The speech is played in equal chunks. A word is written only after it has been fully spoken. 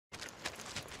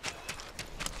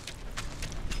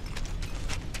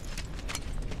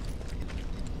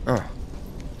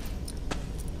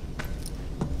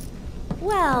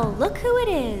Well, look who it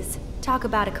is. Talk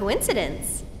about a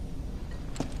coincidence.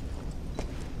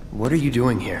 What are you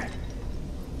doing here?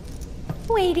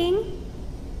 Waiting.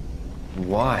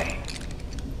 Why?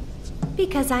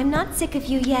 Because I'm not sick of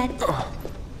you yet.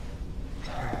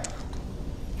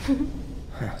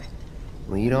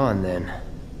 Lead on, then.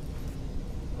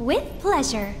 With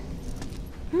pleasure.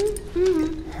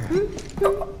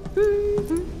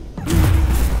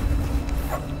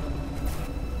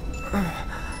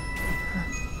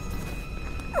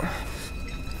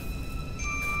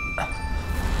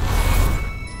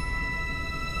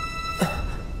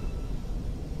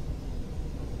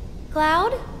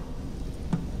 Cloud?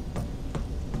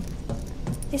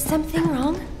 Is something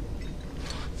wrong?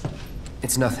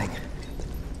 It's nothing.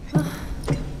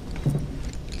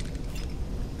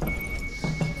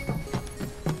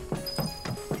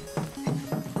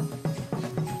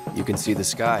 You can see the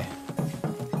sky.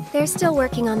 They're still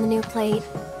working on the new plate.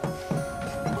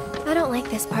 I don't like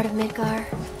this part of Midgar.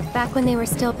 Back when they were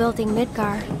still building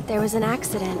Midgar, there was an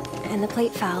accident, and the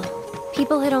plate fell.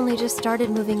 People had only just started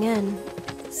moving in,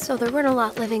 so there weren't a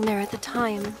lot living there at the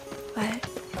time, but...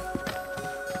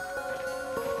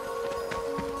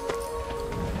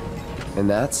 And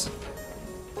that's?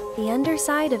 The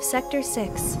underside of Sector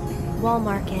 6, Wall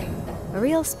Market, a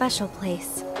real special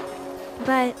place.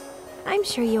 But I'm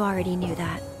sure you already knew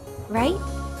that, right?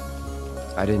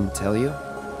 I didn't tell you?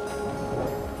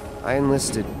 I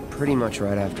enlisted pretty much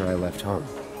right after I left home.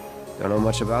 Don't know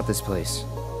much about this place,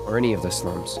 or any of the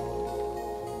slums.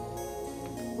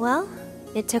 Well,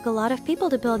 it took a lot of people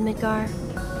to build Midgar,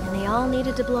 and they all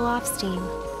needed to blow off steam.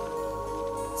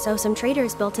 So some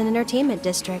traders built an entertainment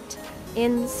district.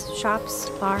 Inns, shops,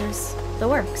 bars, the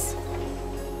works.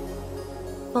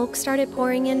 Folks started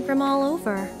pouring in from all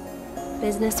over.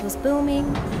 Business was booming,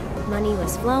 money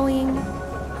was flowing,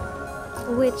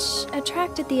 which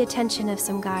attracted the attention of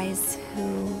some guys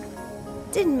who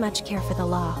didn't much care for the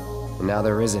law. And now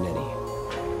there isn't any.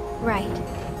 Right.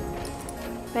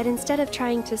 But instead of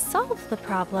trying to solve the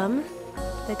problem,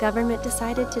 the government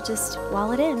decided to just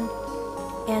wall it in.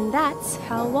 And that's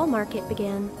how Wall Market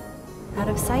began. Out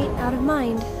of sight, out of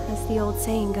mind, as the old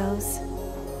saying goes.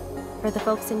 For the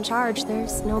folks in charge,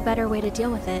 there's no better way to deal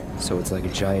with it. So it's like a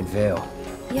giant veil.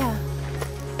 Yeah.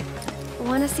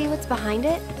 Want to see what's behind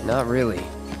it? Not really.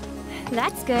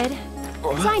 That's good.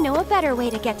 So I know a better way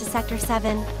to get to Sector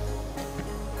 7.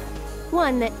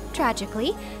 One that,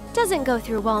 tragically, doesn't go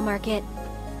through Wall Market.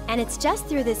 And it's just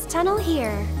through this tunnel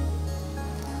here.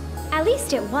 At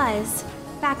least it was,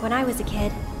 back when I was a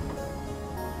kid.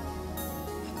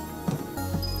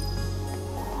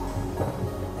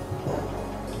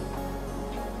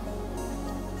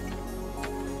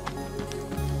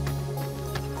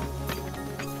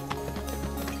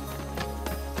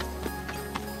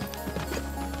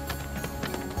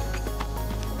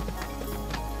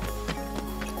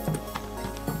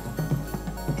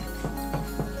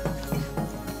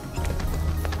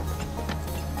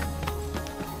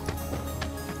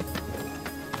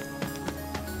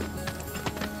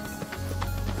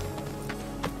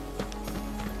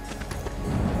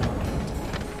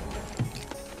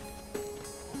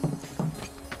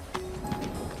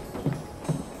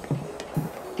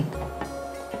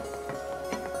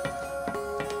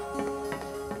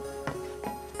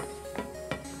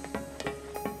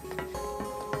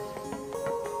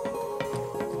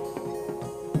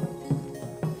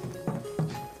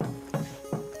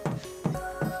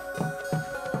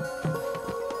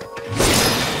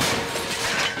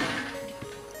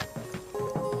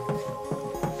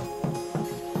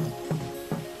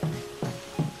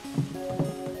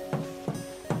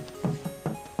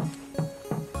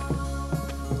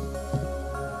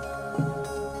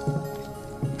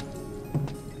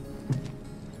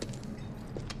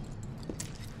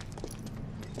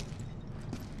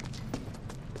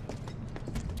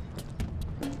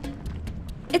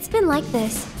 It's been like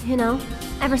this, you know,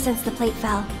 ever since the plate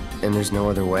fell. And there's no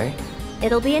other way?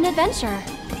 It'll be an adventure.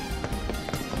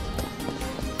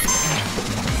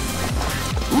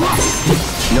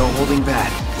 No holding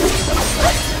back.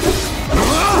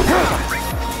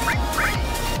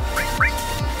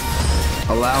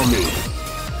 Allow me.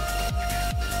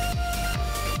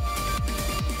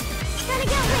 Gotta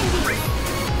get windy.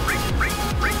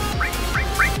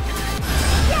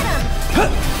 Get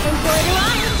him! Enjoy the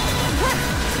ride!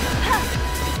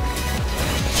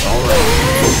 All right.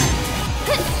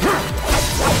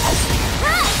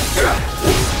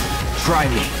 Try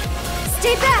me.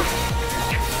 Stay back!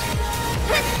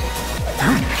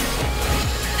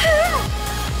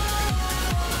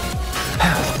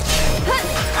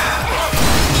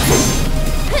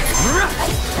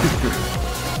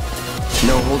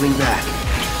 holding back.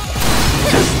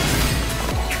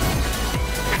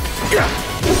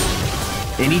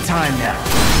 Anytime now.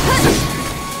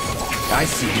 I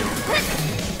see you.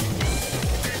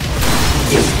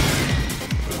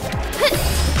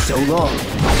 So long.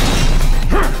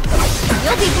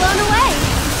 You'll be blown away.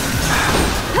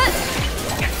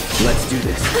 Let's do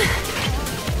this.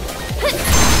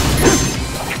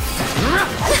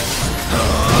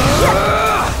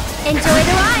 Enjoy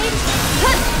the ride.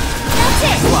 That's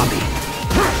it. Sloppy.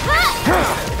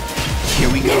 Here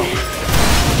we go.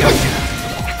 Gotcha.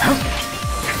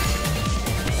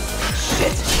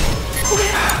 Shit.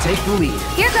 Take the lead.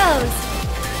 Here goes.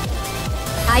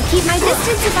 I'd keep my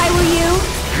distance if I were you.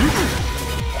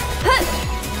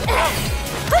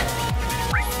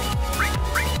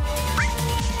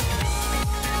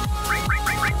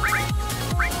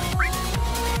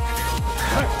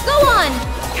 Go on.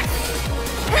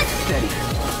 Steady.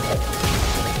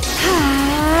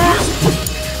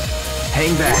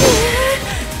 Hang back.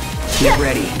 Get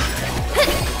ready.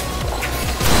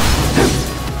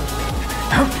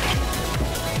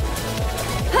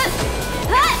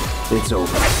 It's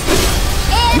over.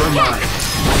 You're mine.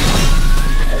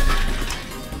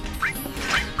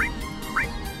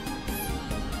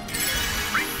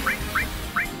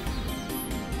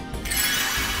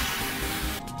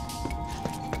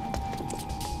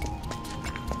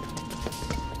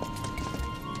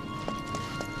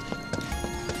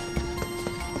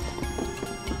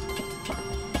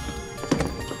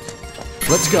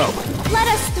 Let's go. Let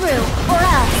us through, or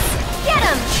else. Get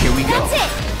him! Here we go. That's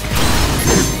it!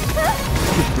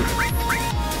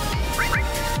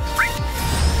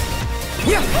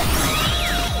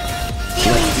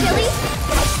 Feeling chilly?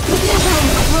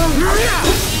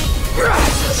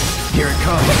 Here it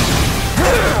comes.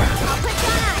 I'll put you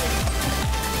on ice.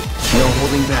 No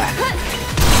holding back.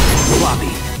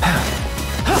 Sloppy.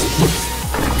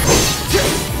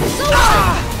 Go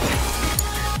on!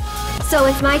 So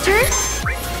it's my turn?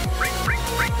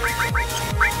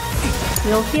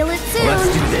 You'll feel it soon. Let's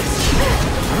do this.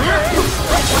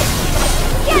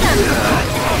 Get him!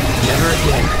 Never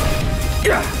again.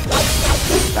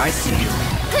 I see you.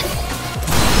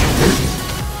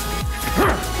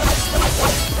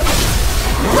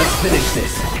 Let's finish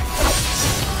this.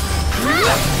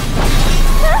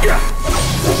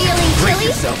 Feeling Brace chilly?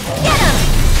 yourself. Get him!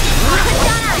 I'll put you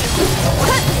on ice.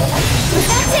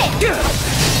 That's it!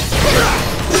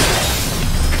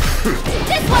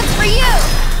 This one's for you!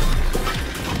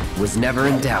 Was never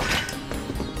in doubt.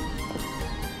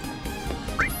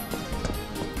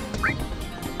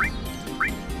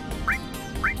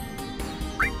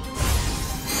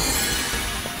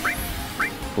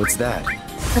 What's that?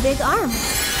 A big arm.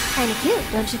 Kinda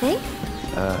cute, don't you think?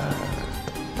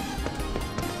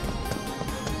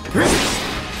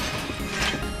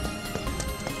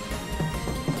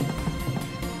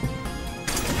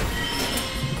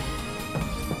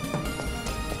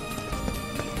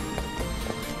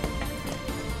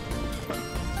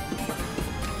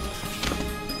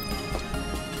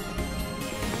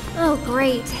 Oh,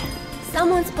 great.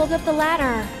 Someone's pulled up the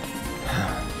ladder.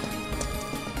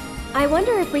 I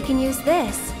wonder if we can use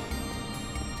this.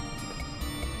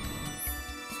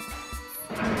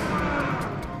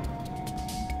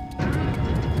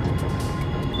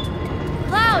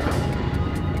 Cloud!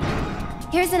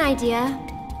 Here's an idea.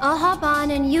 I'll hop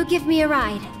on and you give me a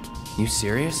ride. You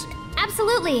serious?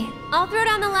 Absolutely. I'll throw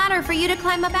down the ladder for you to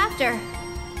climb up after.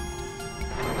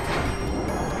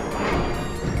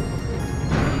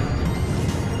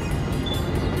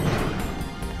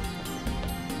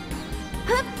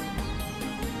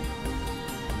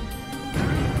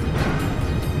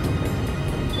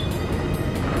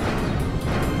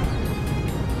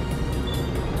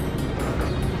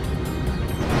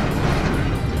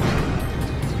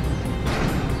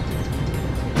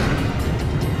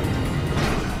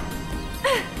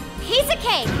 Piece of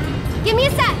cake! Give me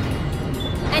a sec!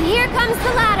 And here comes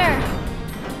the ladder!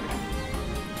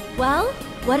 Well,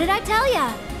 what did I tell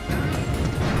ya?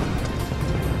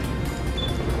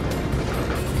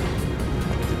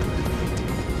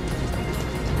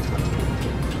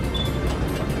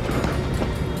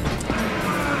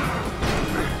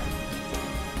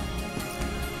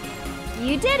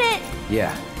 You did it!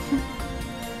 Yeah.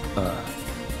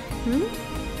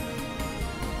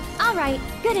 All right,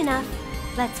 good enough.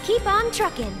 Let's keep on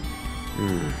trucking.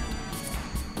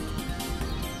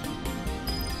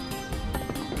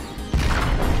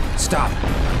 Stop.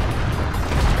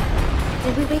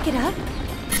 Did we wake it up?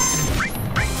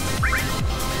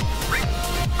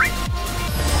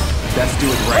 Let's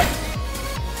do it right.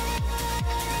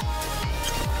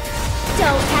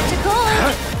 Don't catch a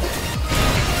cold!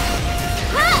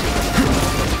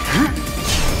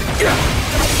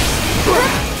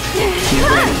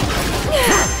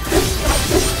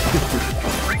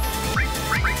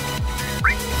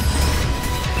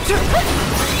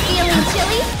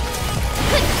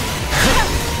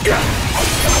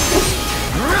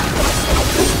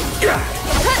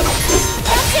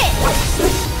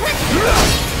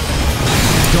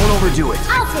 overdo it.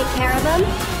 I'll take care of him.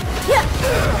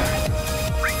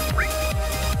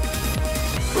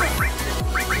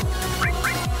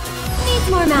 Needs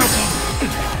more magic.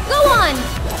 Go on!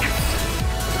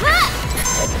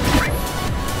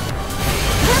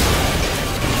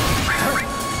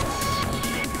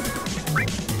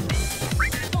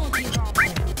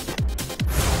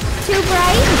 Too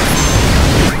bright?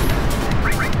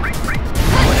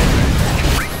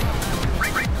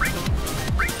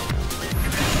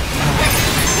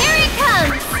 Here it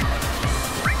comes!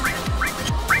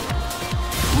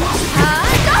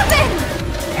 Open!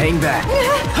 Hang back.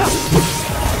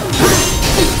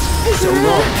 So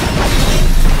long.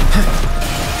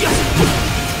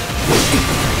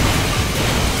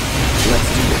 Let's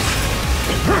do this.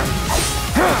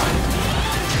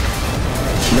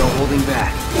 No holding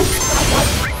back.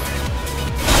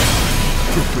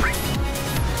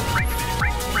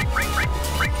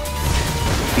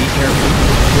 Be careful.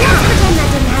 Let's pretend that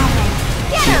didn't happen.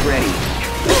 Get Get him! ready.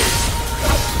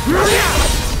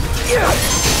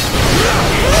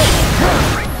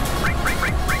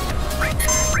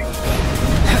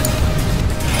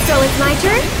 So it's my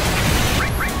turn?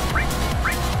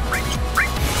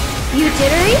 You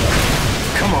jittery?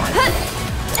 Come on.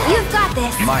 You've got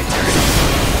this. My turn.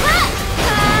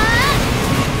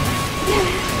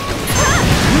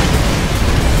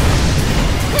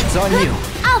 It's on you.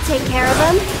 I'll take care of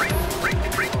him.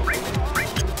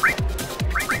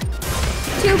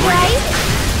 Too bright?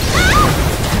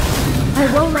 I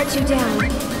won't let you down.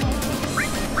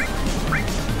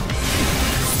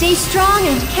 Stay strong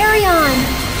and carry on.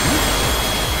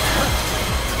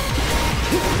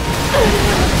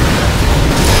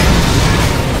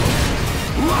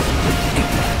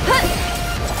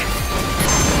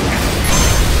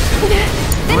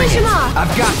 Finish him off.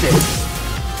 I've got this.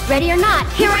 Ready or not,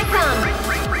 here I come.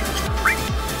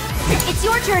 It's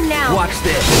your turn now. Watch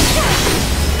this.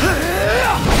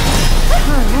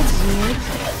 Oh, that's weird.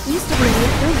 Used to be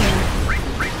right through here.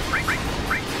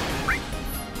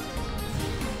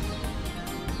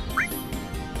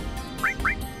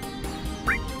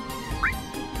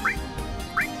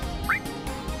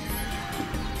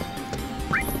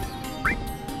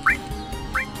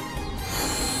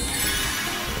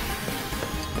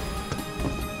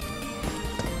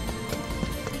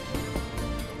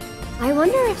 I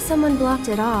wonder if someone blocked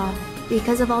it off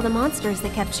because of all the monsters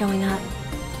that kept showing up.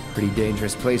 Pretty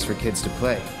dangerous place for kids to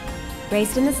play.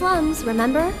 Raised in the slums,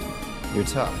 remember? You're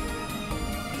tough.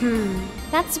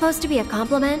 That's supposed to be a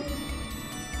compliment?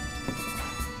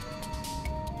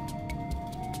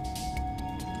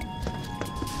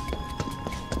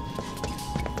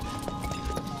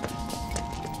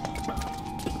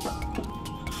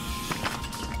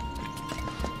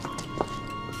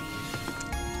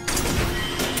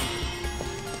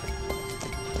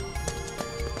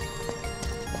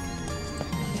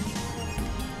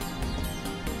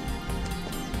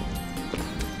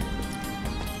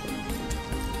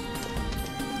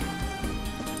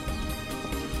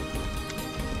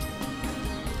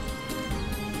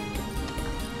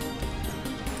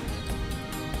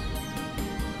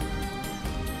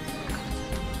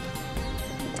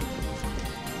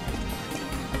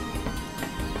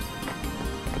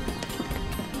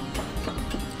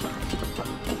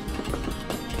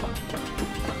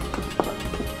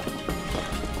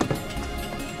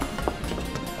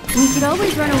 We could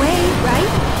always run away, right?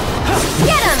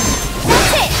 Get him!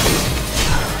 That's it!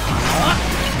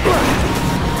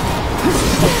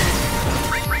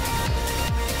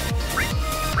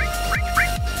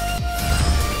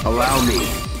 Allow me.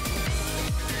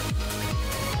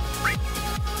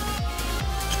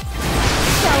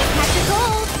 So, catch a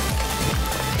gold!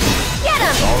 Get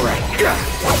him! All right.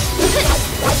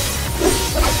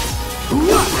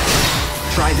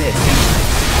 Try this.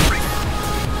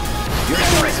 You're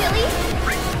Feeling chilly?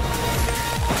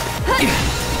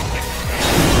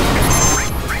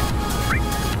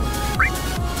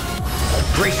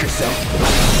 Brace yourself.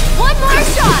 One more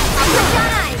shot! I'll put you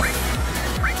on ice!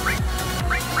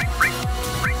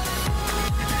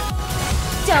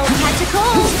 Don't catch a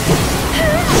cold!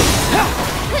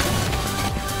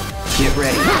 Get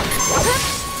ready.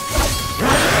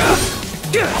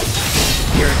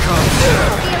 Here it comes.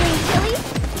 Feeling chilly?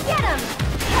 Get him!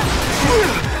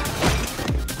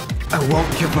 I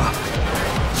won't give up.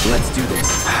 Let's do this.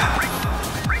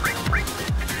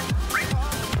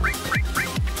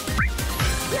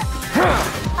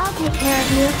 I'll take care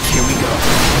of you. Here we go.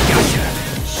 Gotcha.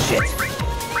 Shit.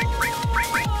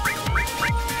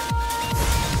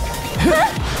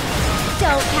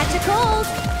 Don't catch a cold!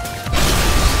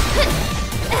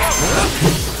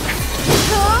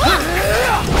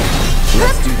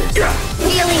 Let's do this.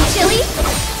 chili!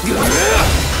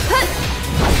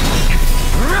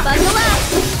 Buckle up!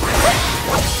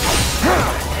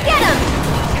 Get him!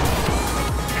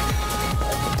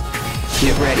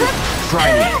 Get ready. Try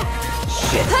me.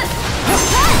 Shit.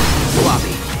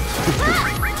 Sloppy.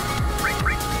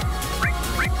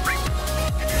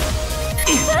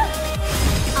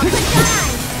 I'll put down.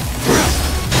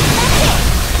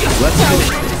 Let's finish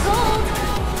this. Gold.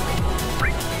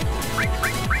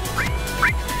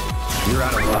 You're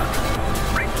out of luck.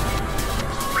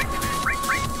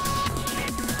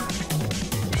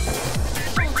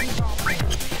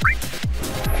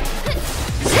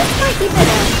 This might be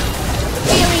better.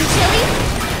 Feeling chilly?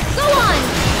 Go on!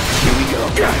 Here we go.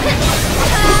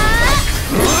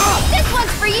 This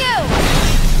one's for you!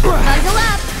 Bundle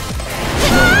up!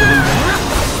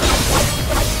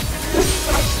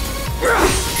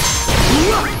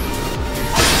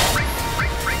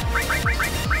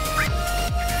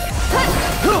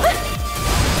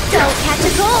 Don't catch a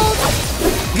cold!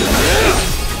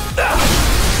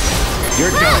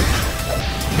 You're done.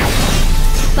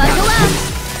 Buckle up!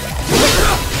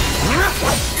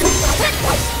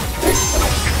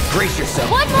 Brace yourself.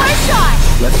 One more shot!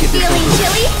 Let's get this Feeling over.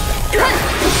 chilly?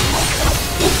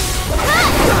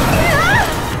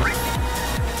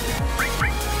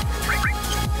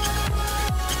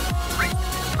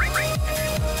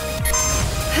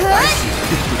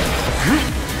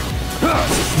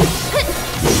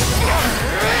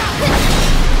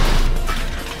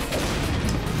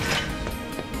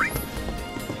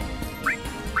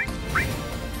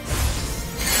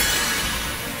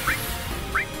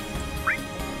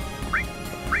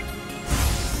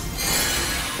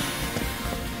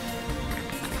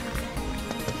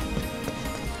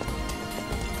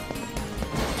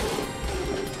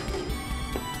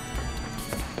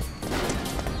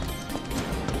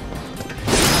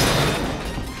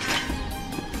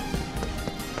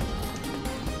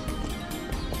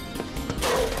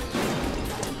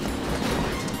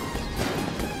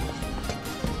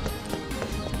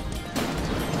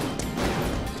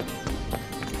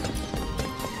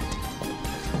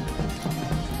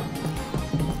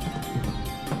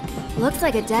 Looks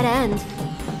like a dead end.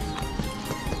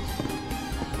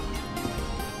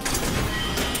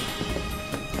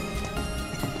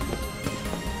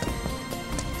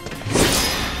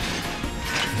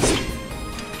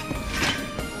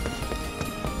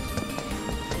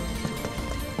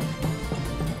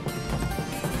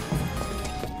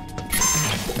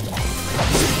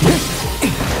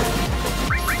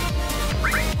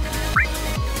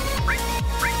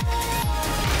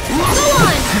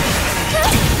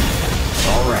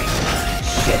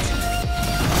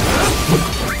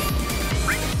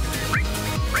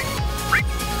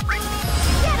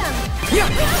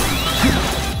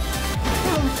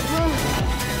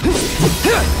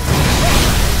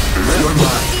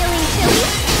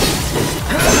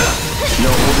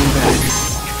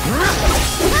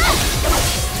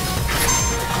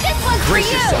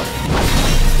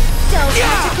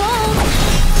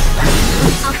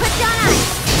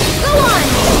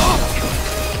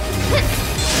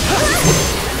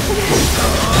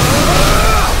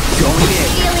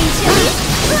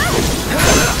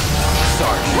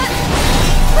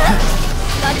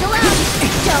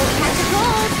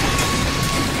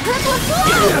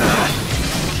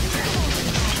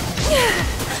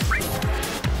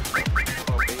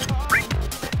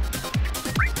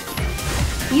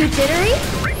 You jittery?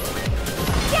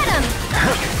 Get him!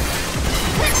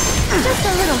 Just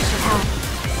a little should help.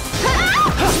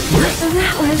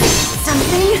 That was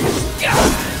something.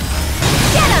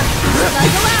 Get him!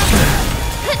 Buckle up!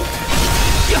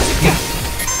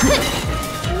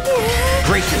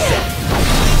 Brace yourself.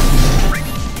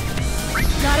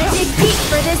 Gotta dig deep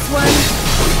for this one.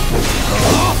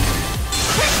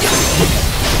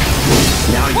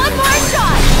 Now you're One more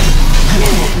shot!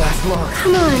 won't last long.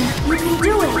 Come on, you can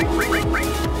do it.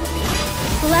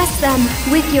 Bless them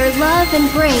with your love and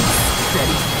grace.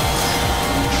 Steady.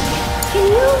 Can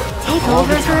you take All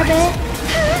over the for a bit?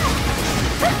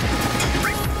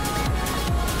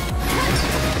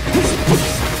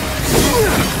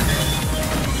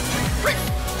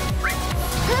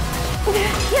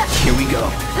 Here we go.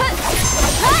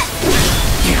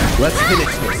 Let's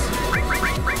finish this.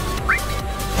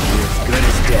 You're as good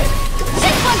as dead.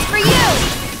 This one's for you!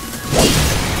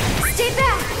 Stay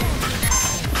back!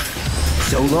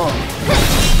 So long.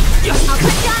 I'll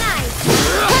put down eyes!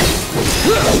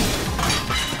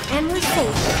 And we're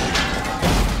safe.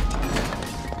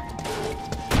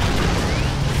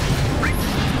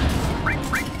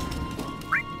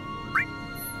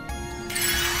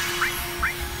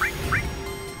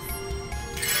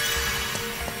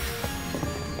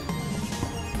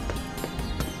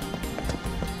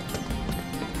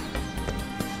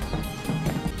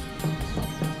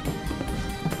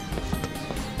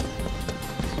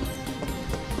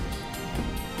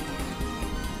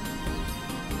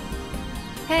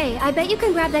 Hey, I bet you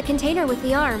can grab that container with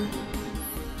the arm.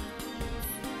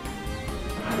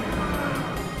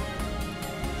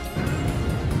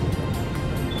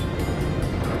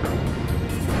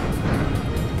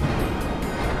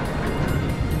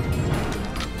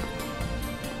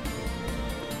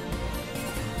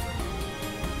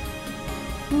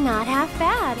 Not half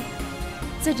bad.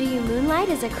 So do you moonlight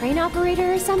as a crane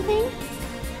operator or something?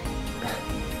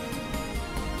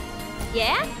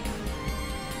 Yeah?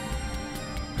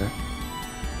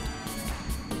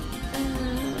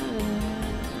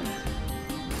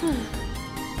 Huh?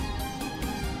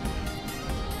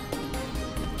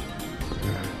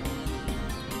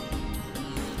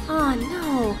 Oh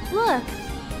no, look!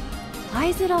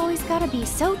 Why's it always gotta be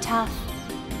so tough?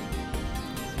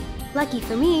 Lucky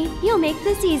for me, you'll make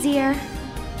this easier.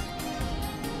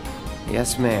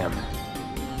 Yes, ma'am.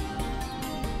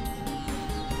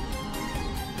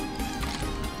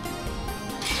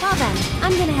 Well then,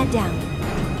 I'm gonna head down.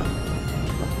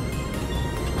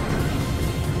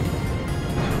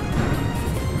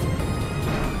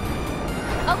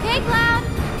 Okay, Cloud!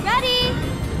 Ready!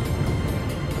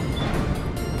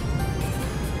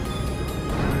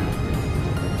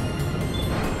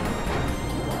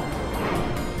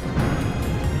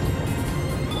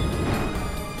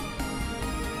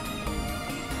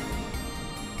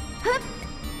 Hup!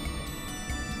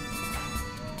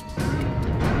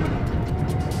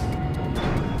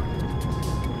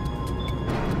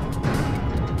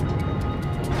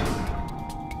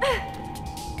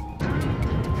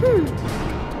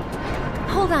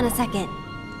 Hold on a second.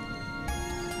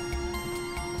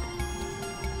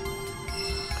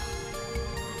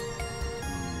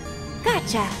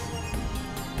 Gotcha.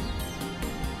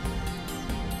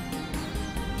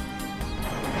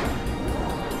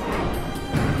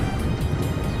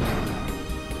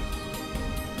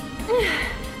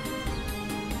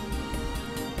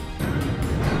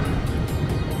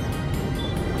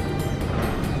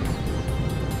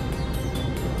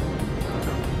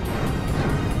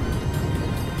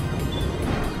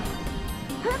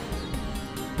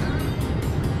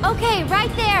 Okay,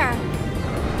 right there.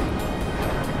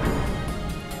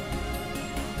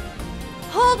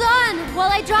 Hold on while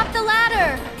I drop the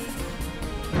ladder.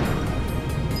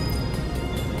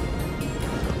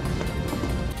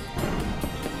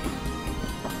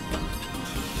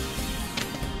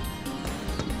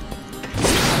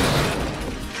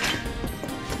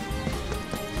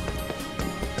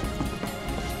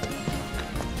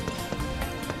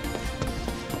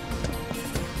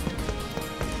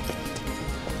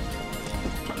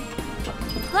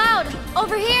 Cloud,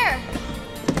 over here!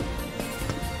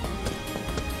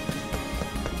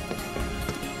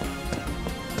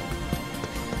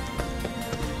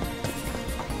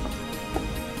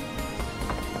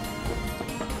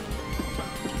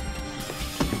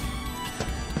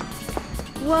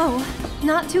 Whoa,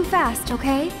 not too fast,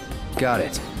 okay? Got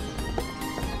it.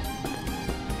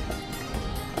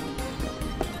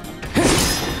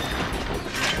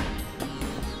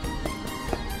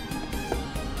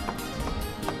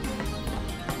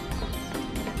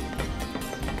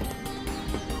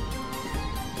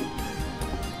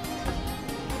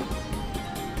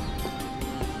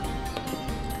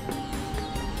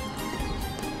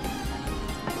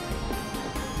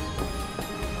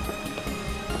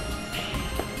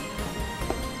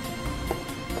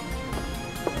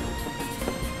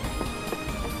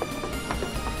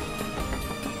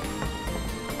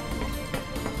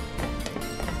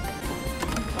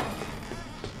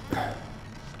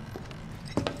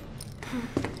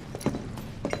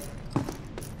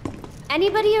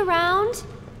 Anybody around?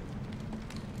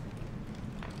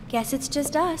 Guess it's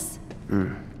just us.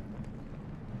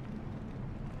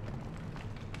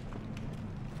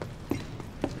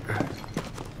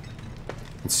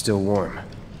 It's still warm.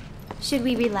 Should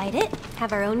we relight it?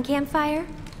 Have our own campfire?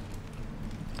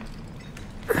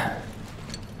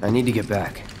 I need to get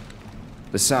back.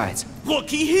 Besides,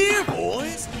 Looky here,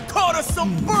 boys! Caught us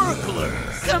some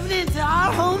burglars! Coming into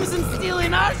our homes and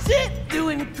stealing our shit?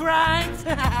 Doing crimes?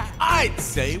 I'd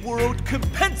say we're owed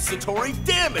compensatory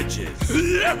damages!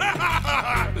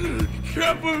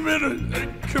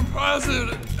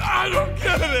 Composite. I don't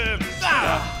get it.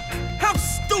 How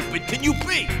stupid can you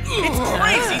be? It's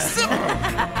crazy simple!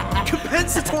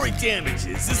 Compensatory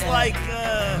damages is like,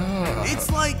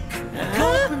 it's like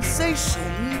compensation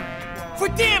for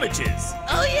damages!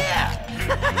 Oh yeah!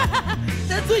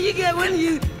 That's what you get when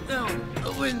you...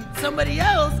 when somebody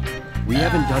else... we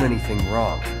haven't done anything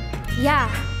wrong.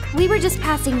 Yeah, we were just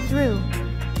passing through.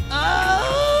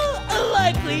 Oh, a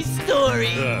likely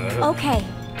story. Okay,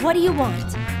 what do you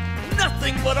want? Nothing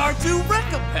nothing but our due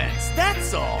recompense,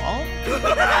 that's all. Due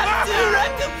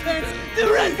recompense.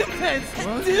 Do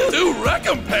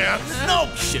recompense? No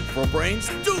shit for brains,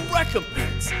 due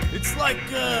recompense. It's like,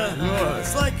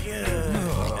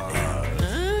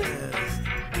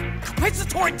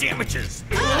 compensatory damages.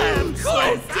 Of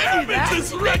course.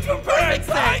 Damages recompense!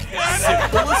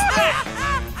 Simple as that.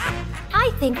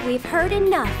 I think we've heard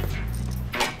enough.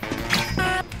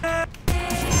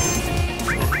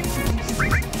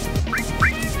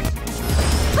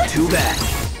 Too bad.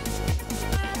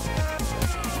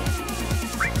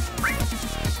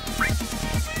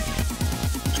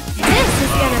 This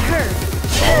is gonna hurt.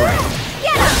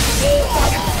 Get him!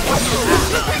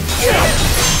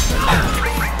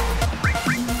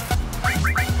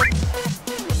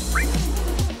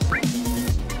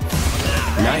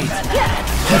 Nice.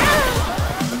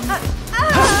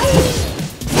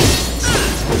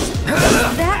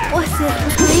 That wasn't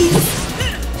nice.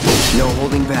 No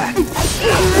holding back.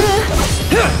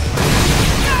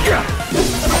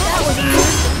 That was weird.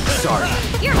 Sorry.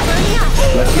 You're burning up.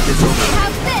 Let's get this over.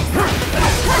 Have this.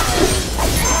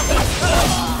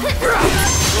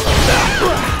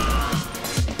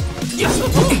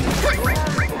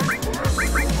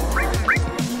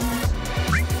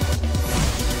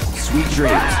 Sweet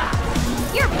dreams.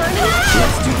 You're burning up.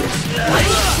 Let's do this.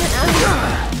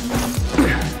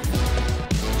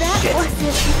 That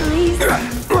wasn't nice.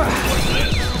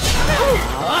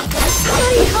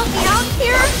 Somebody help me out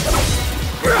here.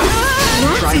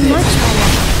 That's Try much this. better.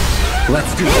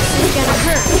 Let's do This this. is gonna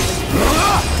hurt.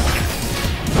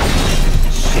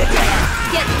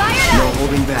 Get fired No up.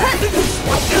 holding back.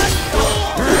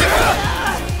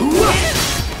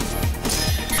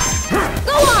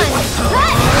 Go on.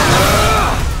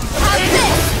 How's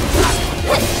this?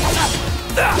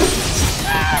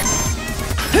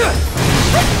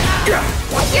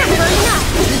 You're burning up.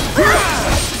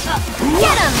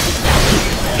 Get him.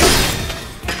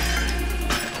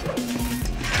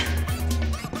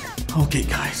 Okay,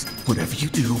 guys, whatever you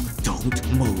do, don't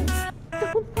move.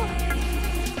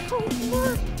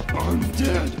 I'm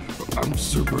dead. I'm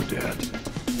super dead.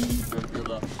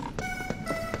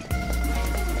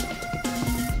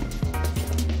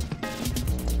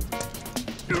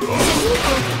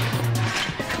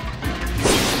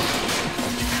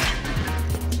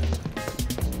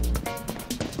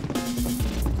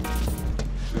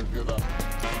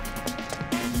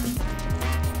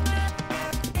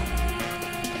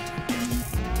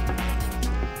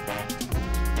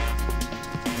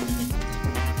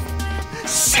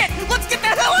 Shit! Let's get the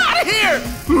hell out of here!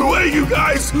 Wait, you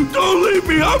guys! Don't leave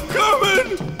me! I'm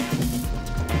coming!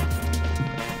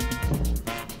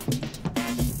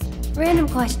 Random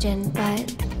question,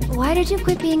 but why did you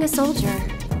quit being a soldier?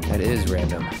 That is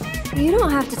random. You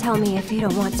don't have to tell me if you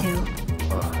don't want to.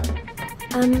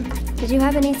 Did you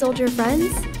have any soldier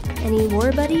friends? Any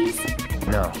war buddies?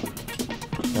 No.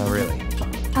 Not really.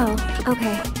 Oh,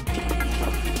 okay.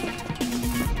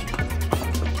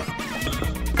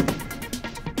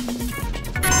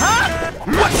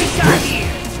 What you got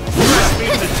here? Must be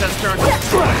the tester on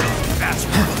control. That's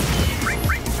right.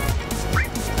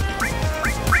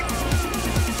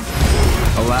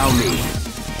 Allow me.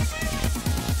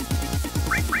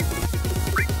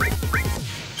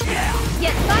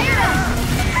 Get fired up!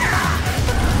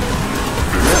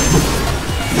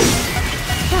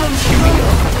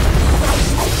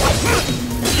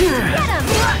 Get him!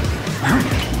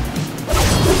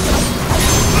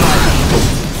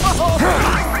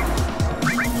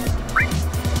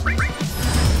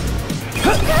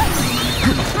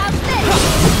 How's this?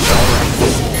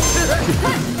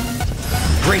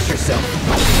 Brace yourself.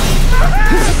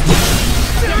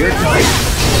 You're done.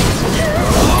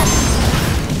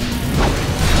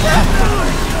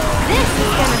 This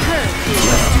is gonna hurt.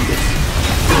 Let's do this.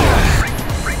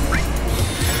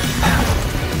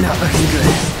 Not looking good.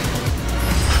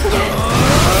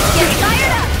 Get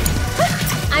fired up!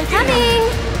 I'm coming!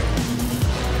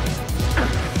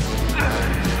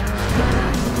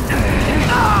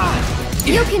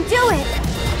 You can do it!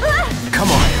 Come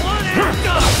on.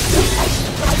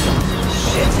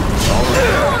 Shit. All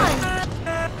right.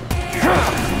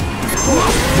 Come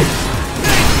on!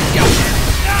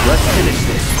 Let's finish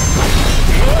this.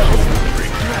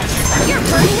 You're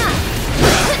burning up!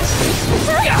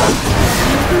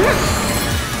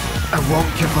 I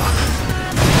won't give up.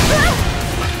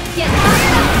 Get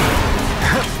fired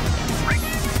up!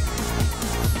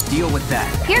 Deal with that.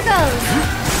 Here goes!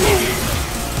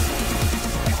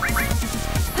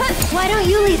 Why don't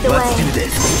you lead the Let's way? do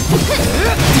this.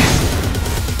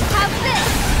 How's this?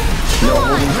 Go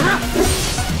on!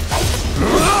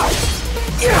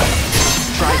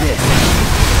 Try this.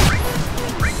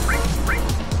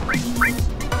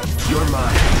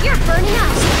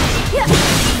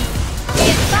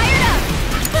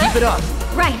 Keep it up.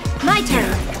 Right, my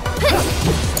turn.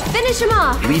 Finish him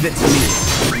off. Leave it to me.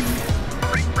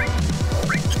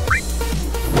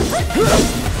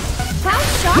 How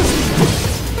shocking.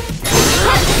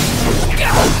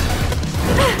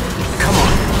 Come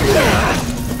on.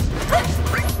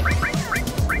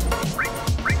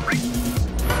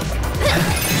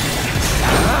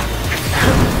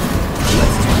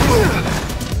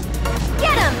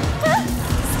 Get him!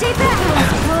 Stay back!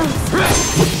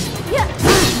 Yeah.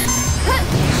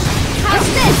 How's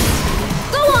this?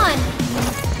 Go on!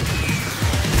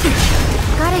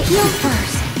 Gotta heal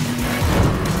first.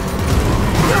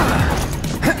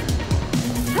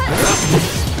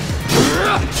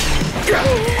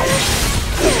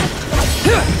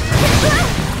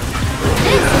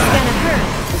 This is gonna hurt.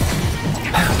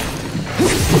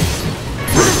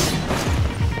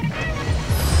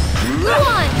 Go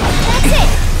on! That's it!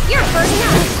 You're burning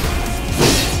up!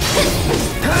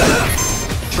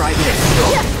 Try this.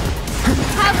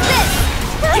 How's this?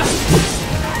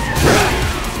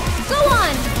 Go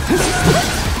on!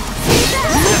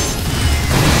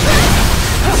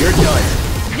 You're done.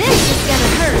 This is gonna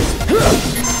hurt.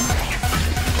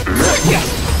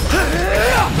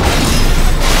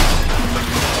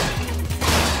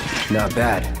 Not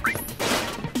bad.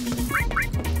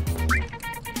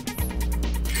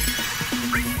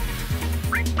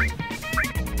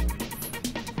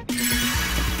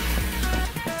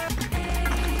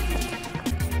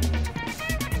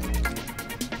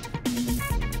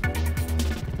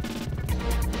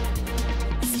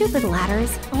 Stupid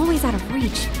ladders, always out of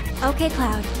reach. Okay,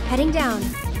 Cloud, heading down.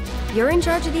 You're in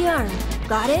charge of the arm.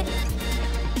 Got it?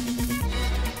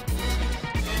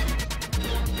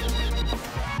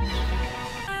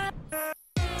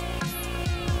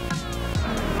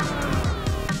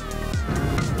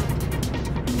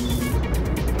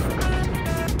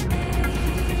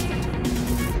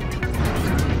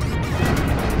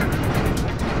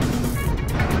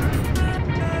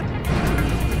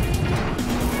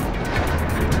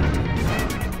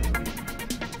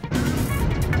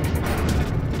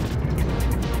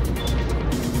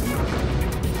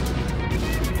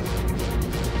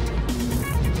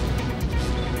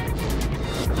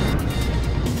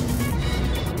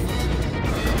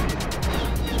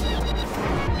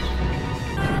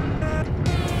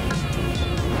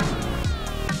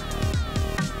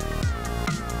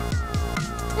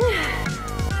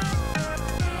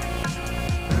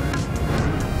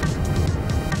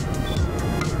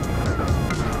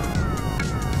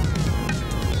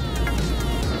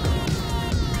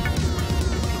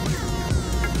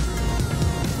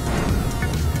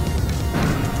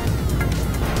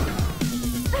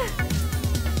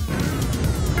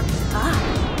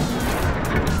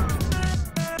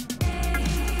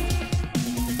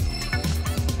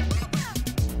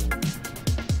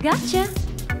 Gotcha.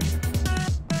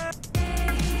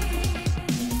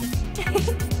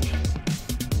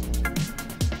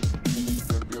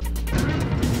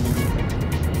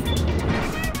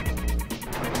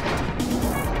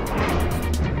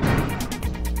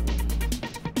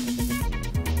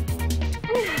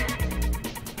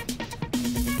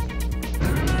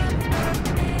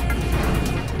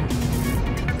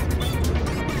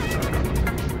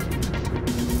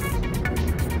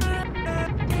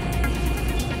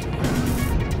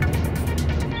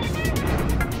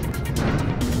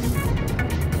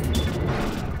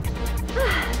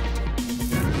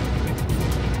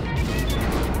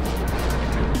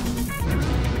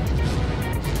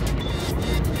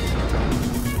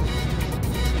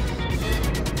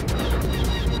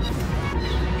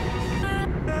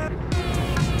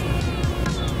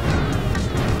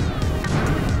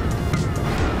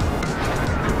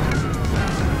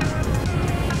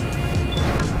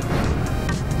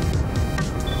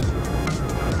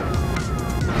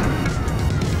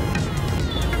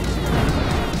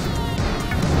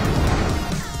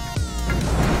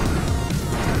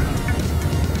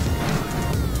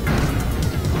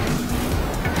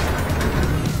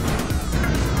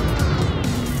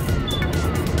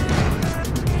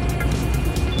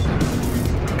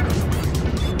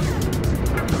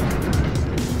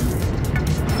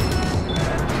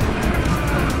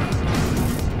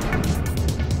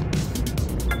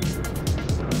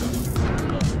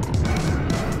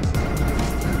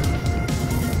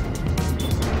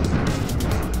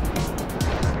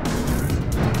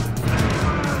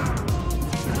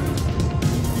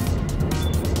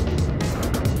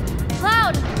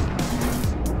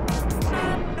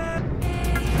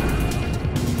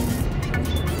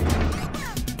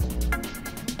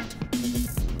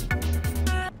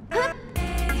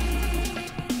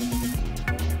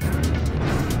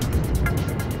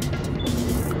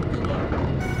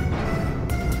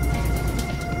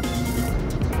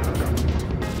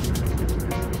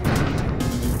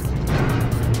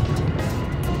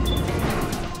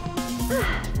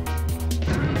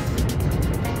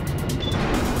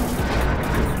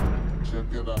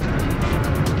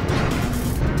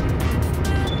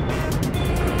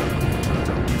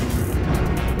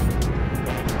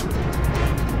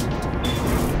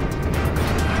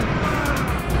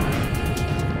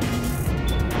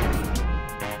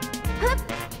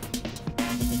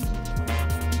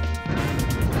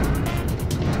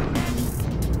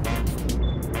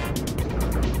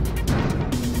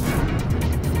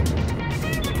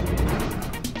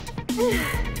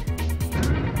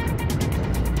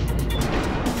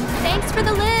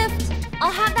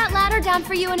 down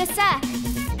for you in a sec.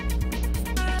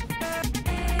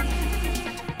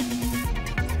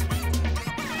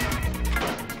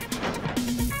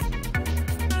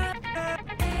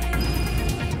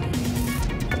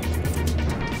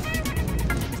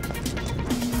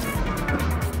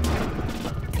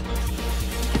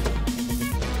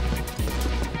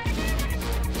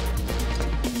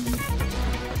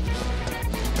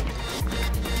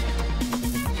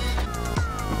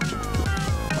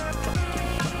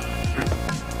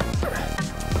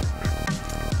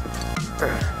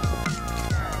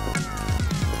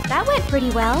 That went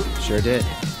pretty well. Sure did.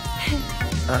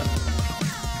 Huh?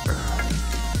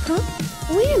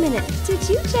 Wait a minute, did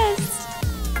you just...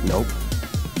 Nope.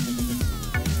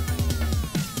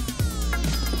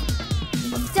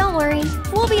 Don't worry,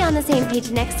 we'll be on the same page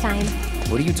next time.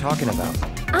 What are you talking about?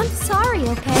 I'm sorry,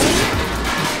 okay?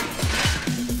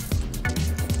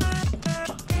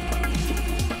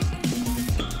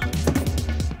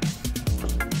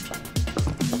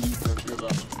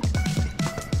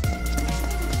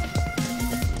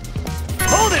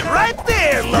 Hold it right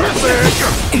there,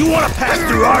 lovebird! You want to pass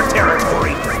through our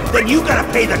territory, then you gotta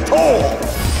pay the toll!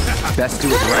 Best do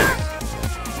it right.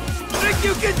 Think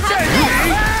you can take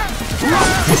me?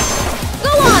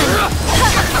 Go on!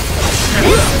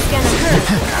 This is gonna hurt.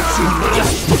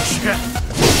 This is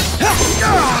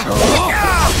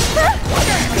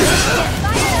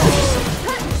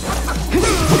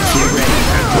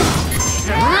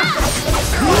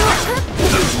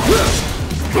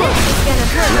gonna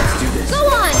hurt. Let's do this. Go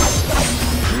on!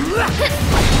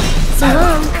 So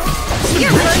long.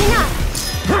 You're burning up.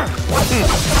 How's this?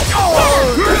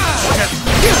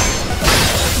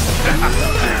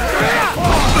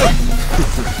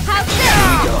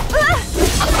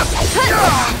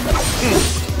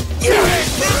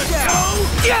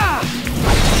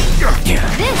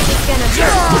 This is gonna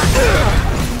hurt.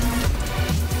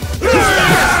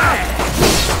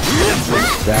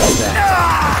 That's that.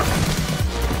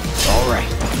 All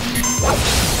right.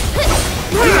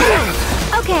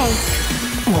 Okay.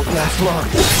 Won't last long.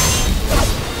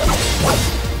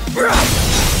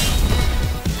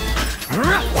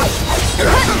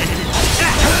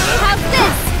 How's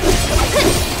this?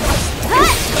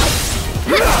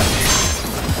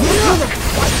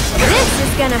 This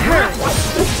is gonna hurt.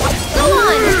 Go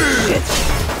on.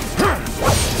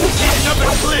 Another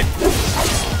clip!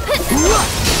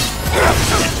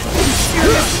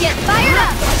 Get fired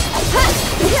up.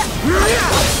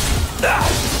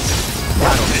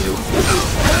 That'll do.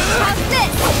 How's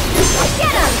this?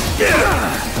 Get him.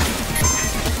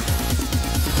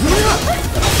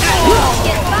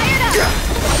 Get fired up.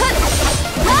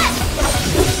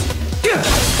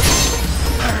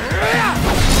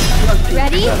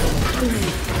 Ready?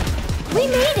 We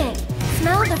made it.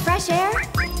 Smell the fresh air?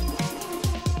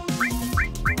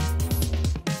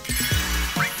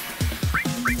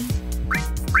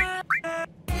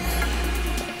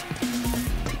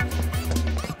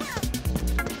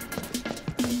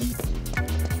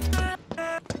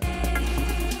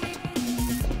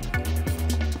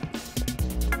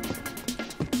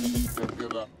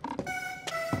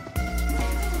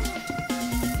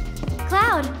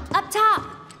 Cloud, up top.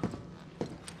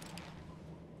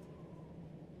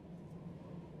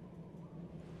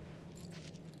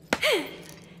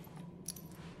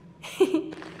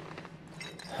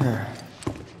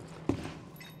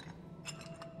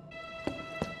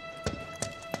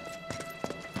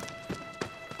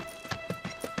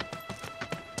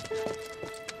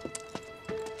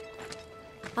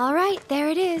 All right, there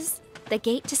it is. The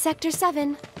gate to Sector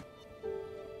 7.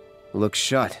 Looks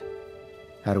shut.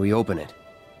 How do we open it?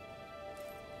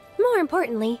 More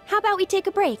importantly, how about we take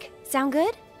a break? Sound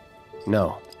good?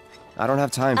 No. I don't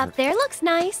have time Up there looks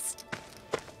nice.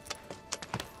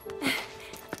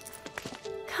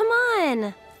 Come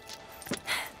on.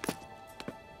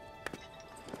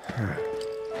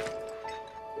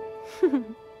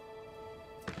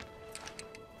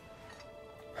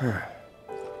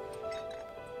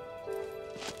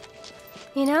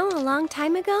 You know, a long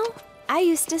time ago, I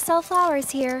used to sell flowers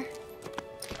here.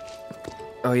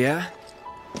 Oh, yeah?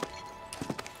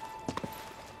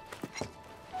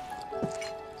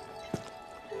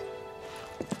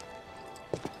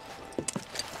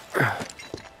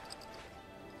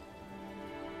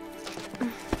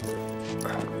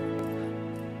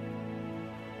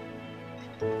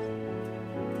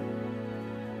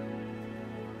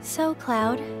 So,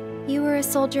 Cloud, you were a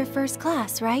soldier first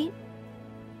class, right?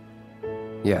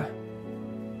 Yeah.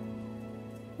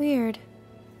 Weird.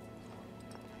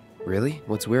 Really?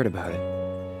 What's weird about it?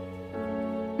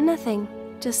 Nothing.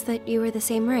 Just that you were the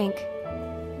same rank.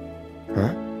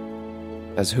 Huh?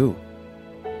 As who?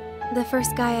 The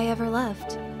first guy I ever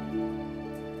loved.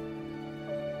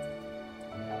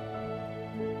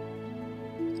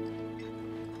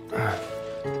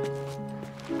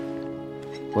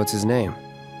 What's his name?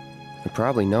 I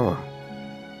probably know him.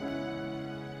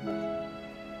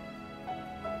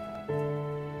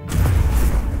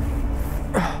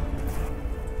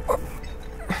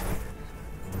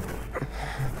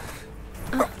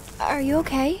 Are you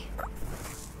okay?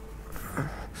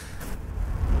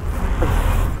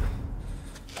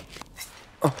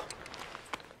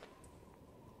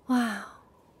 Wow.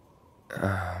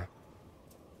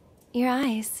 Your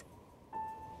eyes.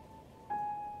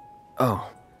 Oh.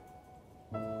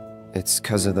 It's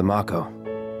 'cause of the Mako.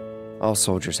 All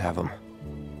soldiers have them.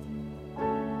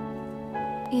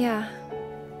 Yeah,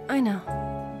 I know.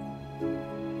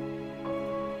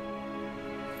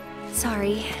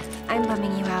 Sorry, I'm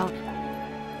bumming you out.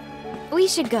 We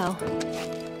should go.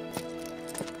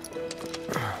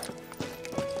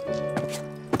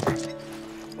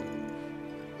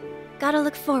 Gotta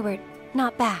look forward,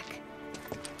 not back.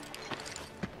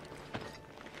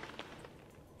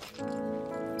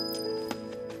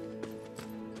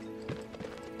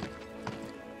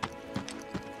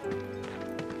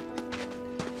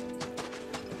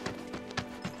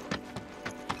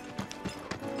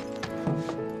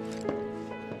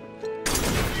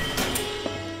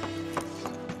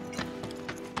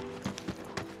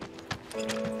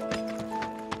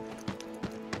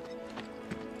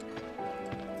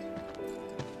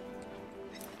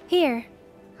 Here.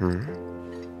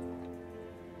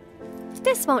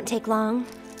 This won't take long.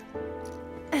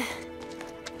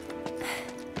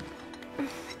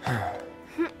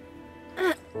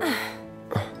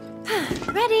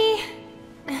 Ready?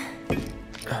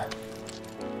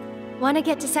 Want to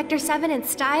get to Sector 7 in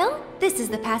style? This is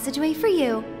the passageway for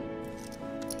you.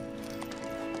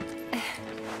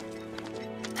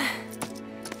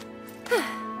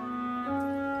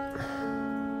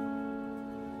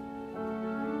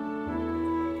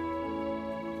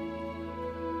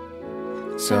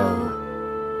 So...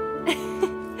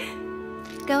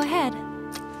 Go ahead.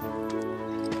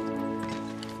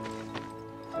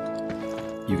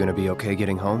 You gonna be okay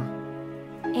getting home?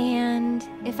 And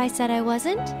if I said I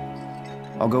wasn't?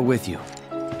 I'll go with you.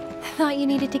 Thought you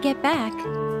needed to get back.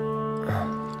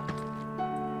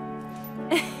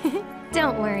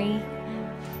 Don't worry.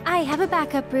 I have a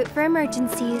backup route for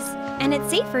emergencies, and it's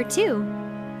safer too.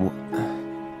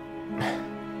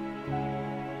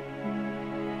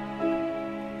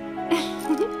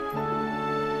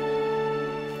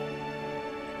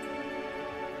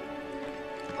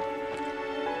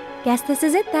 Guess this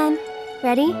is it then.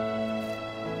 Ready?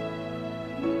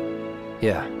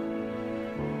 Yeah.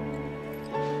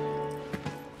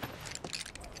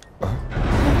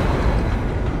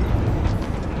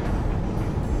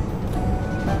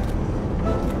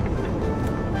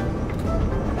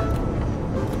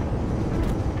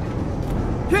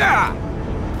 Yeah!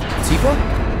 Tifa?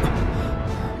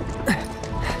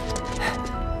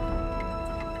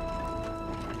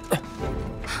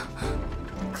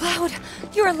 Cloud,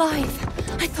 you're alive.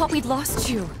 I thought we'd lost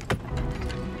you.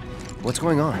 What's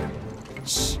going on?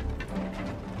 Shh.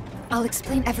 I'll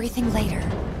explain everything later.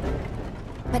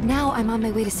 But now I'm on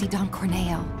my way to see Don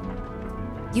Corneo.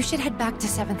 You should head back to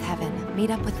 7th Heaven,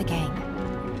 meet up with the gang.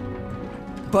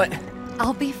 But...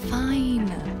 I'll be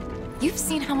fine. You've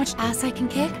seen how much ass I can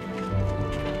kick?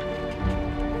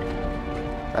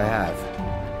 I have.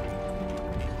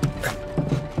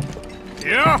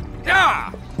 Yeah!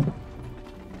 Yeah!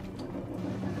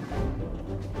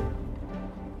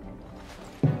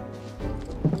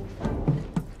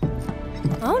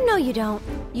 Oh, no you don't.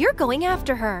 You're going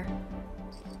after her.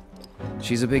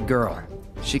 She's a big girl.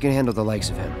 She can handle the likes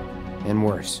of him. And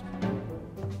worse.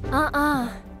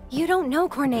 You don't know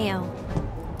Corneo.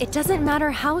 It doesn't matter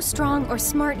how strong or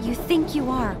smart you think you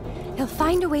are. He'll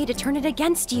find a way to turn it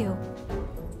against you.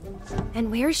 And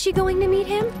where's she going to meet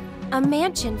him? A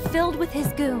mansion filled with his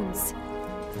goons.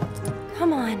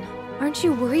 Come on, aren't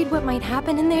you worried what might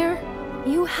happen in there?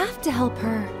 You have to help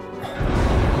her.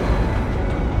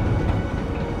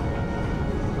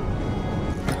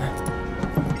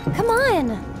 Come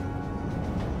on!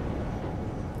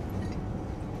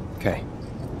 Okay.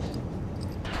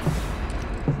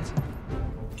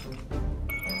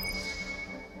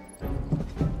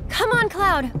 Come on,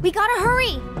 Cloud! We gotta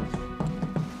hurry!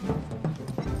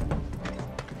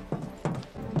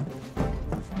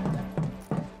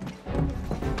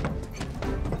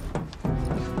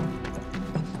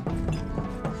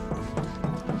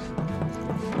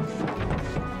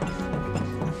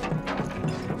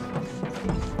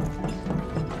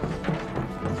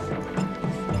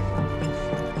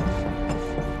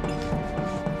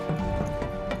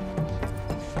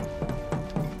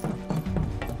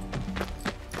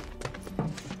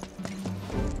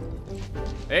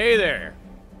 Hey there.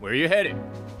 Where you headed?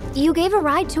 You gave a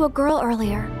ride to a girl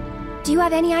earlier. Do you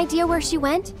have any idea where she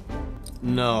went?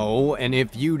 No, and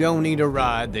if you don't need a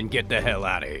ride, then get the hell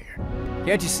out of here.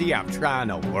 Can't you see I'm trying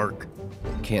to work?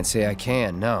 Can't say I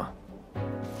can, no.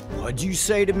 What'd you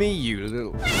say to me, you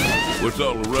little... What's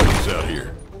all the ruckus out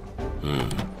here?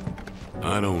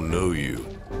 I don't know you.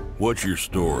 What's your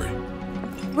story?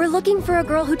 We're looking for a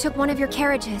girl who took one of your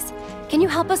carriages. Can you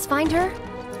help us find her?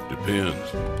 Depends.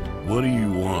 What do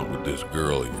you want with this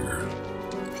girl of yours?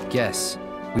 Guess.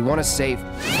 We want to save...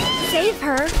 Save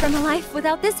her from a life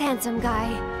without this handsome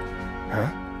guy. Huh?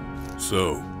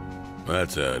 So,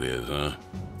 that's how it is, huh?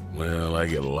 Well, I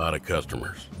get a lot of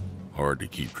customers. Hard to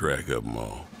keep track of them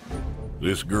all.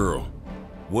 This girl,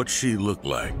 what's she look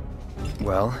like?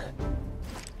 Well...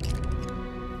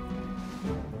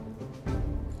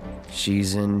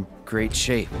 she's in great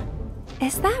shape.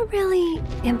 Is that really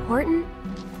important?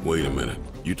 Wait a minute.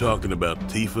 You talking about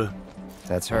Tifa?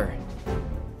 That's her.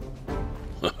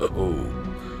 Oh,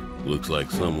 looks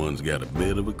like someone's got a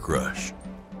bit of a crush.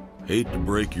 Hate to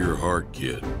break your heart,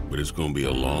 kid, but it's gonna be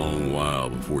a long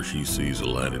while before she sees the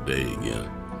light of day again.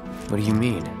 What do you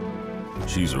mean?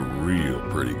 She's a real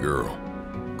pretty girl.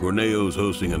 Corneo's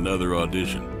hosting another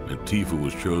audition, and Tifa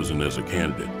was chosen as a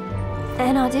candidate.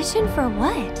 An audition for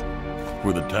what?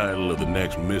 For the title of the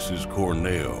next Mrs.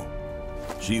 Corneo.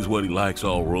 She's what he likes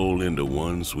all rolled into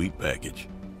one sweet package.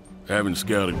 Having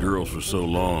scouted girls for so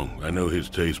long, I know his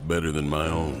taste better than my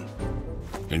own.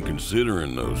 And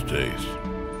considering those tastes,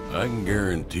 I can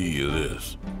guarantee you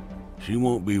this. She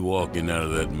won't be walking out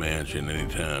of that mansion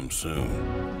anytime soon.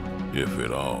 If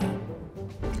at all.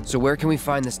 So where can we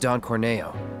find this Don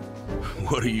Corneo?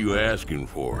 What are you asking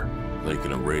for?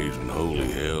 Thinking of raising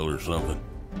holy hell or something?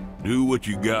 Do what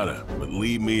you gotta, but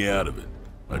leave me out of it.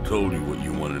 I told you what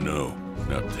you want to know.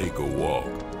 Now take a walk.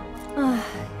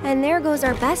 And there goes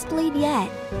our best lead yet.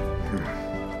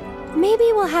 Maybe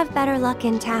we'll have better luck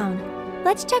in town.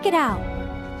 Let's check it out.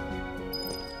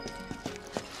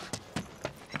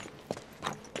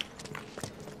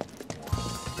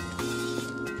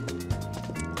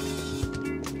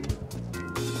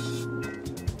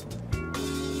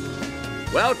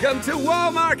 Welcome to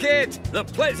Wall Market, the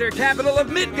pleasure capital of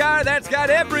Midgar that's got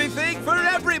everything for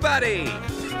everybody.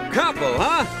 Couple,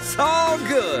 huh? It's all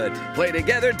good. Play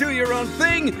together, do your own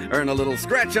thing, earn a little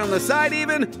scratch on the side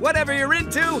even. Whatever you're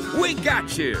into, we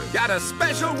got you. Got a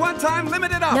special one-time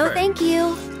limited offer. No, thank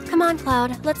you. Come on,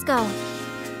 Cloud. Let's go.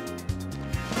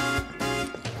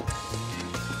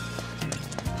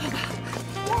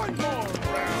 One more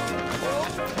round.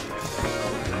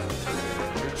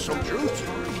 It's so juicy.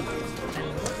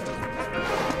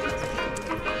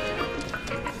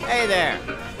 Hey there.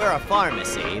 We're a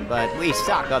pharmacy, but we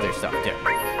stock other stuff too.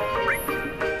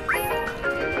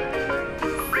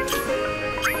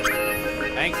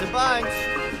 Thanks a bunch.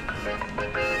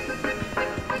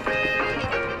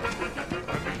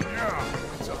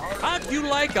 How'd you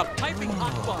like a piping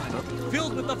hot bun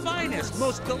filled with the finest,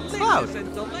 most delicious Cloud.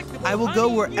 and delectable I will go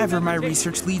honey wherever you my can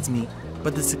research leads me,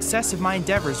 but the success of my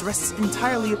endeavors rests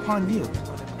entirely upon you.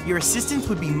 Your assistance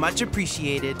would be much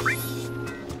appreciated.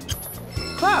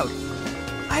 Cloud,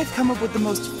 I have come up with the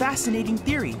most fascinating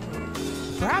theory.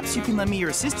 Perhaps you can lend me your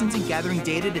assistance in gathering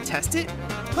data to test it?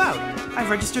 Cloud, I've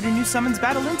registered a new summons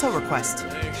battle intel request.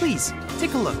 Please,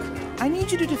 take a look. I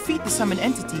need you to defeat the summon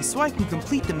entity so I can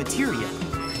complete the materia.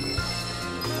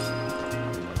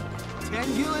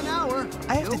 10 you an hour.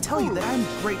 I have to tell you that I'm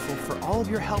grateful for all of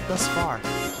your help thus far.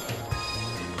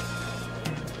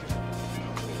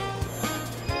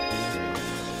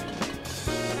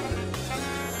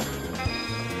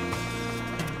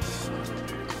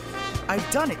 I've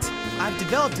done it. I've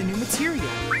developed a new material.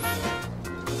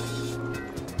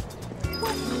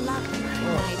 What lovely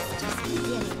nights just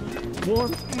beginning.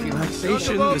 Warmth,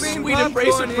 relaxation, the sweet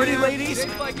embrace of pretty ladies.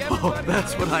 Oh,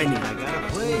 that's what I need. I got a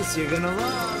place you're gonna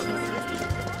love.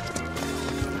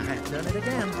 I've done it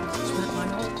again. Spent my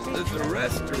whole... There's a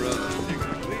restaurant.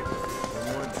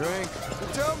 One more drink.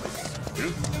 Tell me.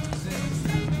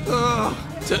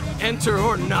 To enter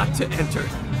or not to enter?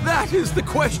 That is the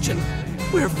question.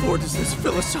 Wherefore does this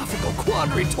philosophical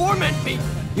quandary torment me?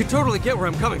 You totally get where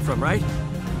I'm coming from, right?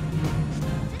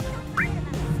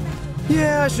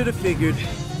 Yeah, I should have figured.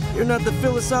 You're not the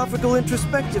philosophical,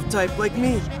 introspective type like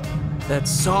me. That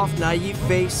soft, naive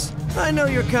face. I know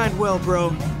your kind well,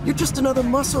 bro. You're just another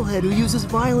musclehead who uses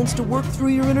violence to work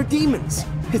through your inner demons.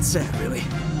 It's sad, really.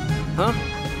 Huh?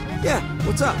 Yeah,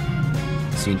 what's up?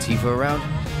 Seen Tifa around?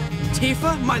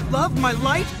 Tifa? My love? My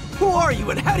light? Who are you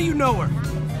and how do you know her?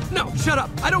 No, shut up.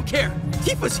 I don't care.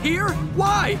 Tifa's here?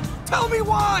 Why? Tell me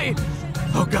why!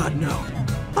 Oh god, no.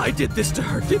 I did this to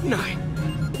her, didn't I?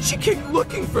 She kept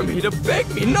looking for me to beg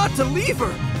me not to leave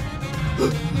her.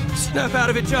 Snap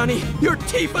out of it, Johnny. Your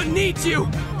Tifa needs you.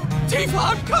 Tifa,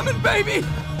 I'm coming, baby.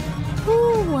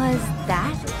 Who was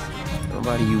that?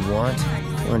 Nobody you want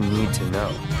or need to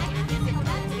know.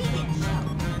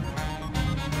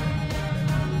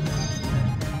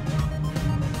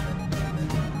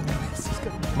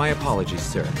 My apologies,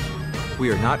 sir. We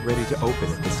are not ready to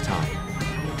open at this time.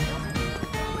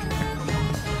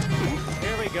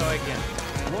 Here we go again.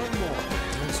 One more.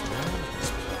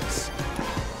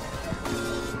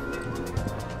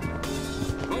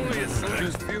 Only a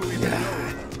select few we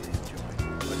know.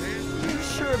 You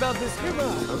sure about this? Come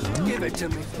on. Give it to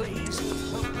me, please.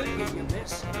 I'm begging you,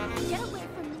 miss. Get away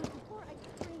from me before I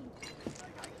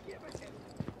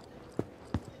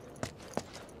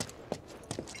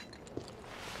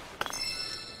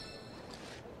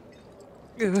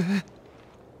scream.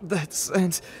 That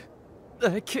scent.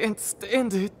 I can't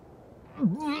stand it.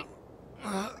 That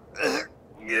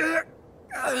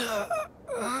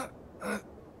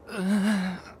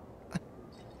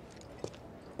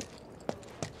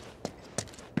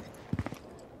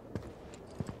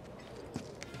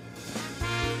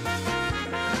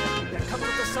comes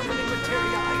with the summoning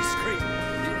materia ice cream.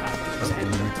 You have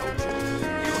Alexander told you.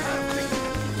 You have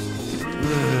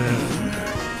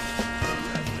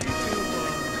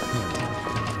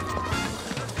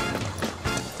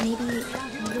Maybe this is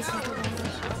the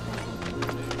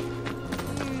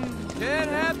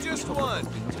Can't have just one.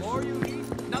 The more you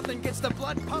eat, nothing gets the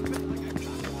blood pumping.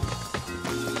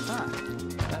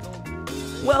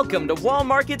 Welcome to Wall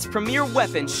Market's premier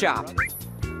weapon shop.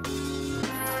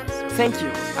 Thank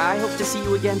you. I hope to see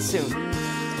you again soon.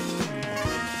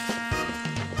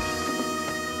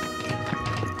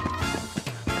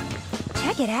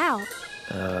 Check it out.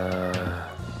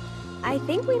 I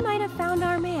think we might have found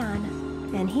our man.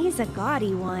 And he's a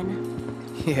gaudy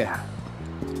one. Yeah.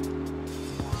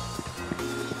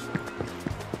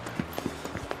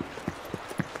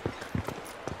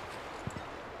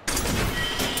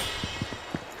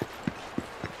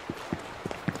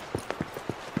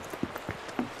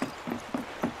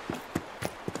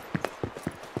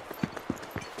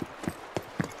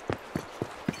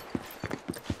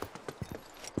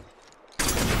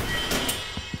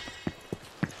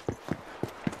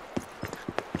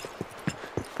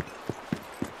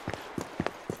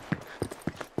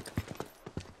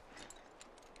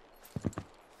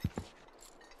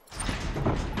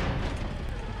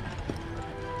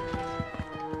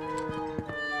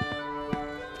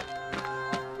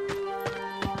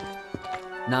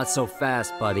 Not so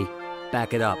fast, buddy.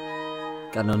 Back it up.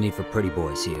 Got no need for pretty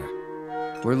boys here.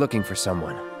 We're looking for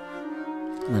someone.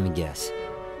 Let me guess.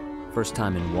 First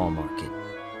time in Wall Market.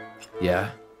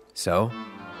 Yeah? So?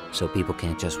 So people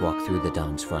can't just walk through the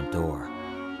Don's front door.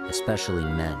 Especially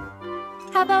men.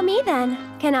 How about me then?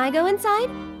 Can I go inside?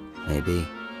 Maybe,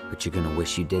 but you're gonna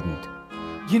wish you didn't.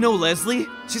 You know Leslie?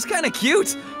 She's kinda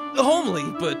cute. Homely,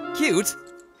 but cute.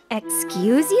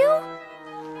 Excuse you?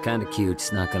 Kinda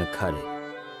cute's not gonna cut it.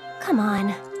 Come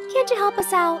on. Can't you help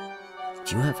us out?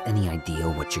 Do you have any idea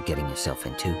what you're getting yourself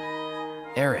into?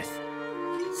 Aerith.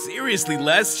 Seriously,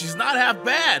 Les, she's not half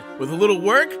bad. With a little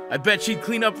work, I bet she'd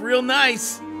clean up real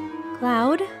nice.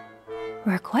 Cloud,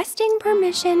 requesting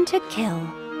permission to kill.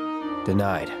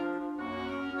 Denied.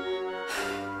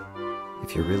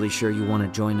 If you're really sure you want to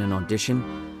join an audition,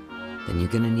 then you're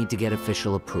gonna need to get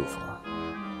official approval.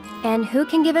 And who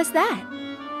can give us that?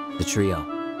 The trio.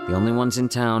 The only ones in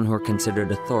town who are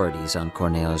considered authorities on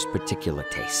Corneo's particular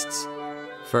tastes.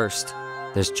 First,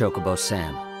 there's Chocobo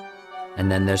Sam.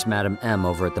 And then there's Madame M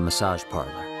over at the massage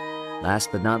parlor.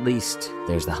 Last but not least,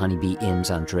 there's the Honeybee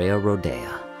Inn's Andrea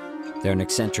Rodea. They're an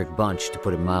eccentric bunch, to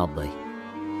put it mildly.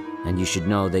 And you should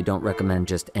know they don't recommend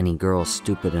just any girl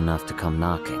stupid enough to come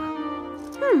knocking.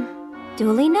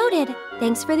 Duly noted.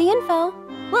 Thanks for the info.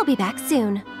 We'll be back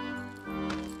soon.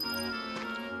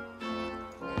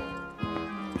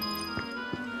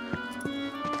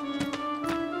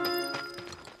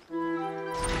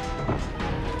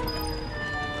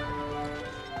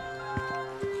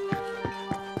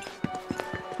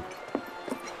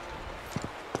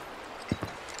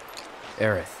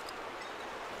 Aerith,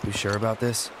 you sure about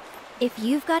this? If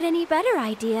you've got any better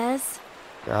ideas.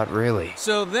 Not really.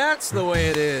 So that's the way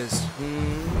it is.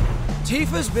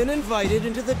 Tifa's been invited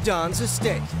into the Don's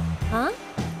estate. Huh?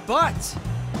 But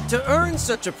to earn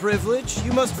such a privilege,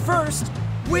 you must first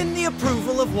win the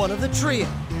approval of one of the trio.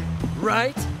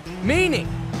 Right? Meaning,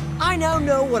 I now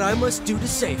know what I must do to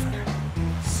save her.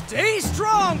 Stay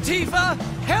strong, Tifa!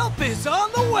 Help is on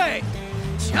the way!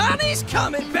 Johnny's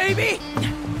coming, baby!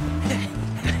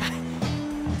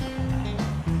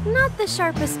 Not the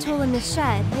sharpest tool in the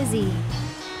shed, is he?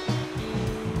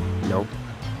 Nope.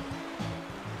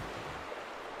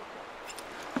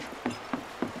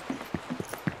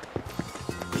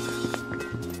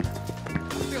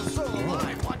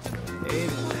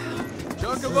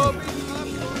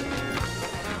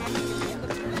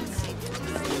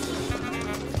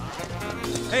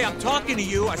 Hey, I'm talking to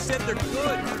you. I said they're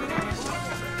good.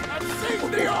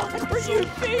 Safety off! What are you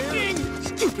thinking?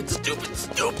 Stupid, stupid,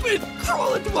 stupid!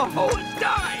 Crawl into a hole and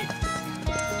die!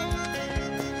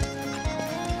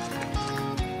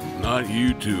 Not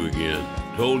you two again.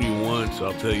 Told you once,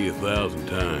 I'll tell you 1,000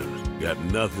 times. Got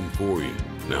nothing for you.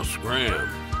 Now scram.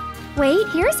 Wait,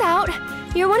 here's out.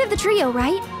 You're one of the trio,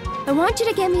 right? I want you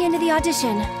to get me into the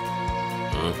audition.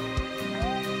 Huh?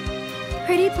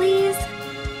 Pretty please?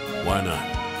 Why not?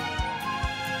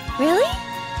 Really?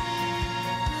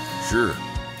 Sure.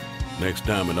 Next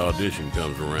time an audition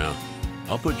comes around,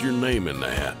 I'll put your name in the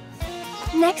hat.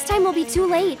 Next time will be too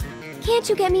late. Can't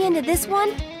you get me into this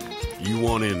one? You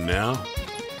want in now?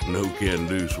 No can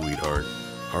do, sweetheart.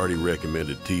 Already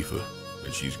recommended Tifa,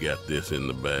 and she's got this in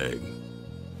the bag.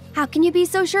 How can you be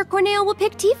so sure Corneo will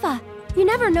pick Tifa? You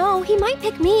never know, he might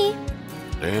pick me.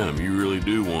 Damn, you really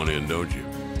do want in, don't you?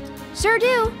 Sure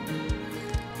do.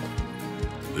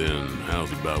 Then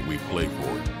how's about we play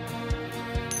for it?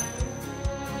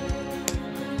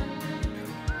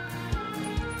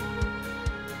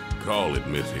 Call it,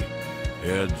 Missy.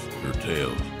 Heads or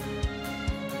tails?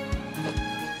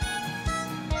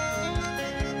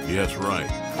 Guess right,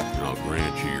 and I'll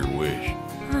grant you your wish.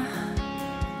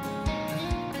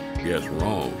 Guess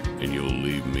wrong, and you'll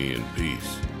leave me in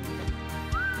peace.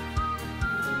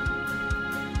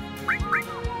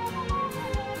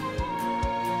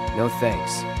 No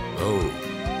thanks. Oh,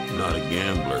 not a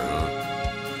gambler, huh?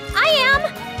 I am!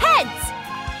 Heads!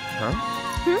 Huh?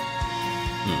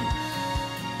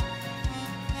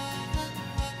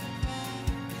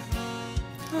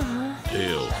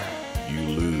 Tails, you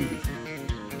lose.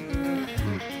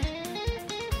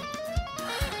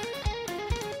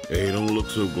 Hey, don't look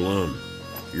so glum.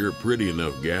 You're a pretty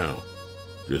enough gal.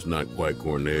 Just not quite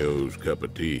Corneo's cup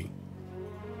of tea.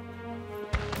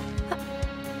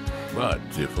 But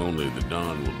if only the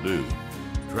Don will do,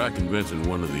 try convincing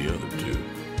one of the other two.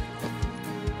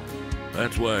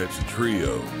 That's why it's a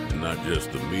trio, and not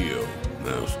just the Mio.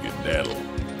 Now skedaddle.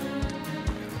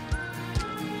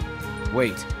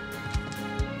 Wait.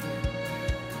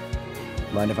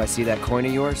 Mind if I see that coin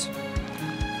of yours?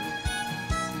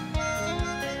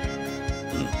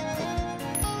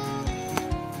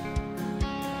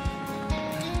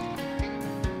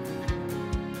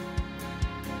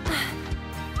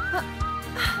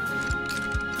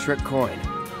 Trick coin.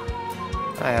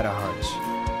 I had a hunch.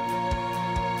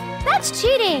 That's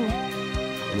cheating!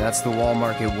 And that's the Wall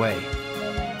Market way.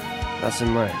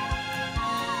 Lesson learned.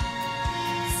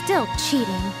 Still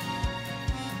cheating.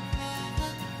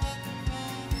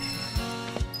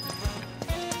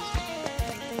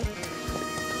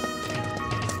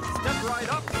 Step right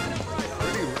up.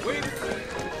 Wait.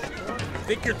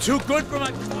 Think you're too good for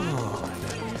my...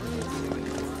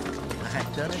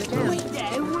 I've done it again.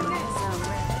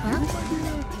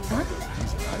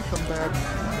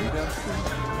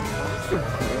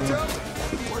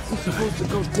 Wasn't supposed to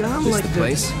go down This like the this.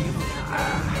 place?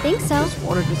 Think so. Just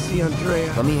wanted to see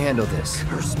Andrea. Let me handle this.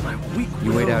 Curse my weak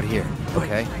You wait will. out here,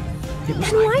 okay? It was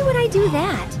Then why would I do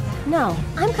that? No,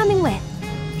 I'm coming with.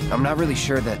 I'm not really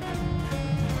sure that...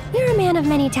 You're a man of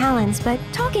many talents, but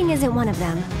talking isn't one of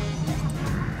them.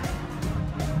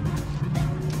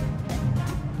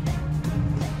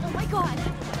 Oh my god!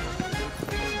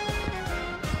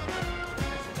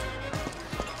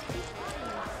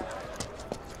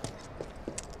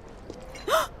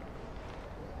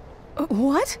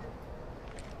 What?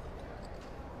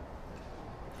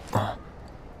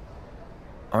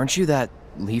 Aren't you that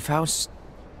Leaf House?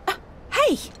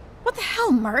 Hey! What the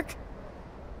hell, Merc?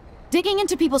 Digging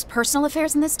into people's personal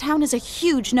affairs in this town is a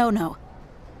huge no-no.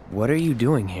 What are you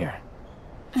doing here?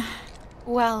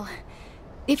 Well,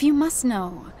 if you must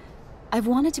know, I've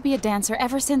wanted to be a dancer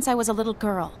ever since I was a little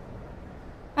girl.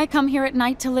 I come here at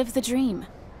night to live the dream.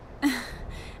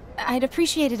 I'd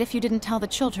appreciate it if you didn't tell the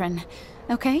children,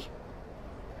 okay?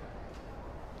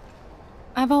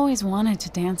 I've always wanted to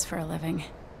dance for a living.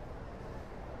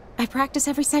 I practice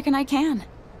every second I can.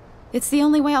 It's the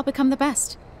only way I'll become the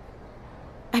best.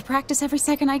 I practice every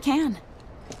second I can.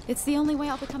 It's the only way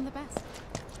I'll become the best.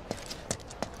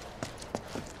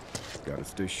 Gotta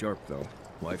stay sharp, though.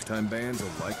 Lifetime bands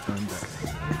are lifetime bands.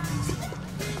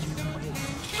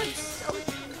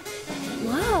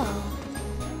 Whoa.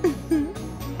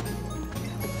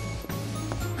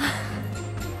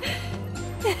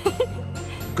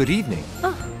 Good evening.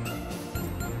 Oh.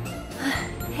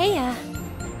 Hey,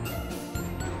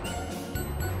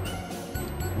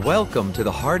 Welcome to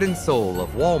the heart and soul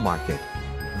of Wall Market,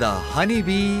 the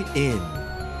Honeybee Inn.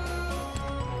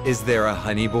 Is there a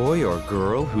honey boy or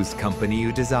girl whose company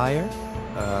you desire?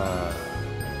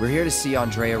 We're here to see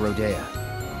Andrea Rodea.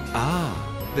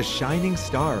 Ah, the shining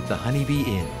star of the Honeybee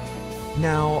Inn.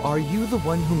 Now, are you the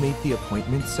one who made the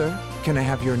appointment, sir? Can I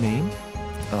have your name?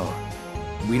 Oh,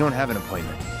 we don't have an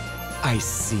appointment. I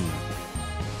see.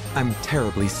 I'm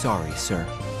terribly sorry, sir.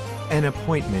 An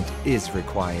appointment is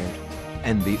required,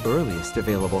 and the earliest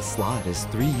available slot is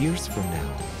 3 years from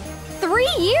now. 3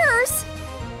 years?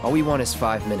 All we want is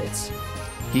 5 minutes.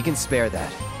 He can spare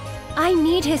that. I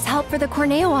need his help for the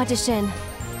Corneo audition.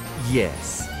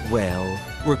 Yes, well,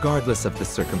 regardless of the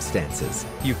circumstances,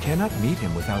 you cannot meet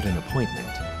him without an appointment.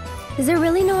 Is there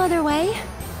really no other way?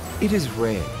 It is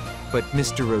rare, but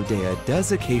Mr. Rodea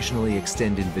does occasionally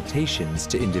extend invitations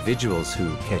to individuals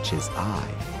who catch his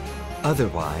eye.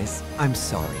 Otherwise, I'm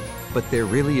sorry, but there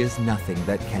really is nothing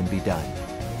that can be done.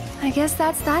 I guess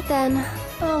that's that then.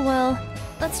 Oh well,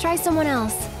 let's try someone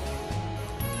else.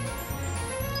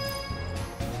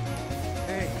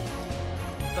 Hey,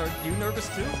 are you nervous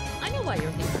too? I know why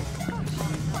you're here.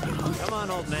 Come on,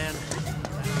 old man.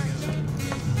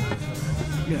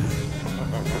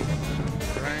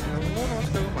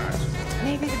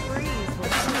 Maybe the breeze will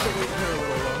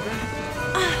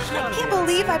I can't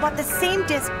believe I bought the same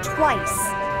disc twice.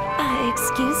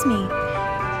 excuse me.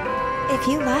 If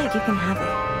you like, you can have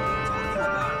it.